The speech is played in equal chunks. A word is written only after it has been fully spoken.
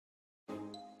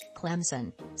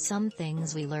Clemson, some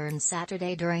things we learned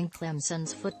Saturday during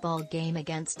Clemson's football game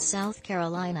against South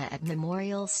Carolina at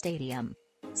Memorial Stadium.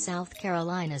 South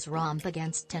Carolina's romp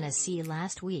against Tennessee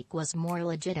last week was more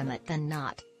legitimate than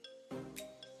not.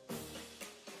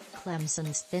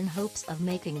 Clemson's thin hopes of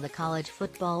making the college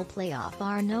football playoff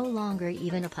are no longer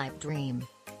even a pipe dream.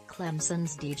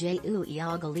 Clemson's DJ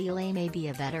Uiagalelei may be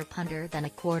a better punter than a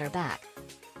quarterback.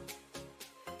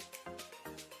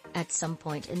 At some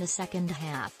point in the second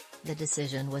half, the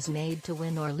decision was made to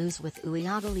win or lose with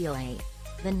Uiagalelei.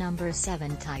 The number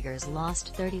 7 Tigers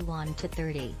lost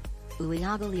 31-30.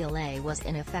 Uiagalelei was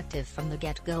ineffective from the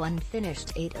get-go and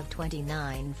finished 8 of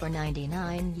 29 for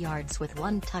 99 yards with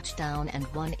 1 touchdown and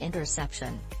 1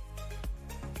 interception.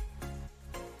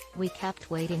 We kept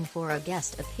waiting for a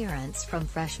guest appearance from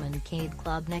freshman Cade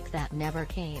Klubnik that never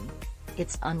came.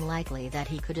 It's unlikely that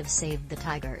he could have saved the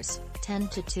Tigers,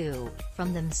 10-2,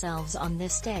 from themselves on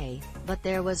this day, but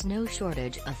there was no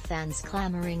shortage of fans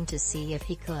clamoring to see if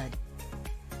he could.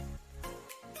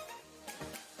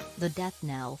 The death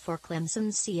knell for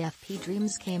Clemson's CFP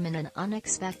dreams came in an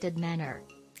unexpected manner.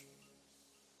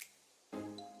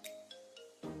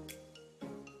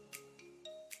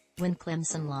 When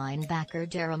Clemson linebacker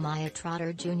Jeremiah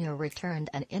Trotter Jr.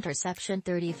 returned an interception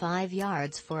 35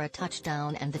 yards for a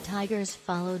touchdown and the Tigers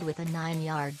followed with a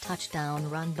 9-yard touchdown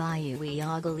run by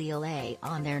Uiagalelei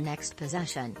on their next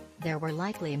possession, there were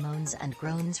likely moans and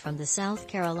groans from the South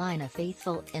Carolina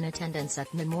faithful in attendance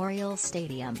at Memorial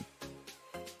Stadium.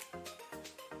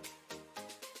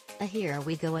 A "here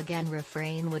we go again"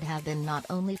 refrain would have been not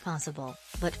only possible,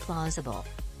 but plausible.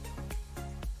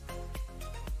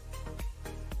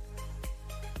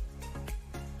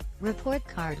 Report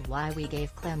card: Why we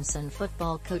gave Clemson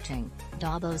football coaching,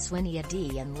 Dabo Swinney a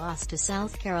D and lost to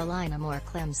South CarolinaMORE.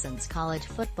 Clemson's college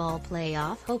football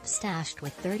playoff hopes dashed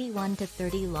with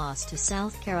 31-30 loss to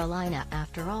South Carolina.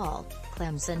 After all,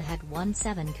 Clemson had won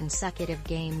 7 consecutive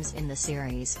games in the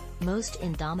series, most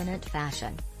in dominant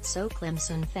fashion, so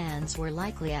Clemson fans were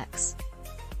likely X.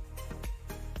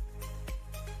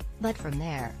 But from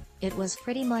there, it was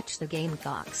pretty much the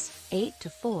Gamecocks,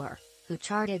 8-4. Who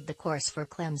charted the course for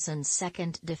Clemson's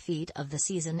second defeat of the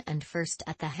season and first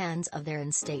at the hands of their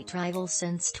in-state rival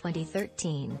since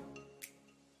 2013.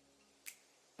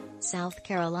 South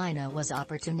Carolina was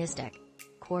opportunistic.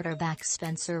 Quarterback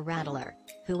Spencer Rattler,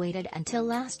 who waited until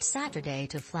last Saturday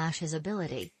to flash his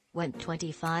ability, went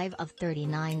 25 of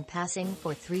 39 passing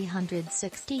for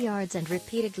 360 yards and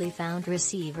repeatedly found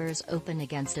receivers open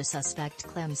against a suspect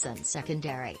Clemson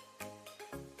secondary.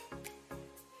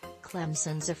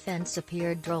 Clemson's offense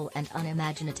appeared droll and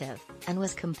unimaginative, and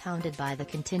was compounded by the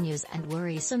continuous and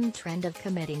worrisome trend of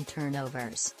committing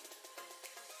turnovers.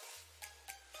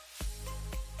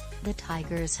 The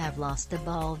Tigers have lost the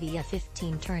ball via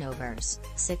 15 turnovers,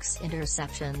 6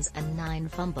 interceptions and 9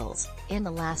 fumbles, in the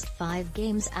last 5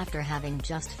 games after having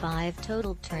just 5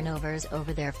 total turnovers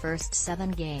over their first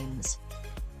 7 games.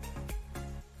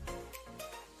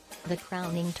 The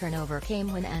crowning turnover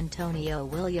came when Antonio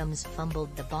Williams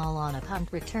fumbled the ball on a punt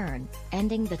return,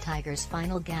 ending the Tigers'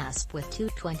 final gasp with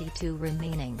 2:22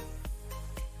 remaining.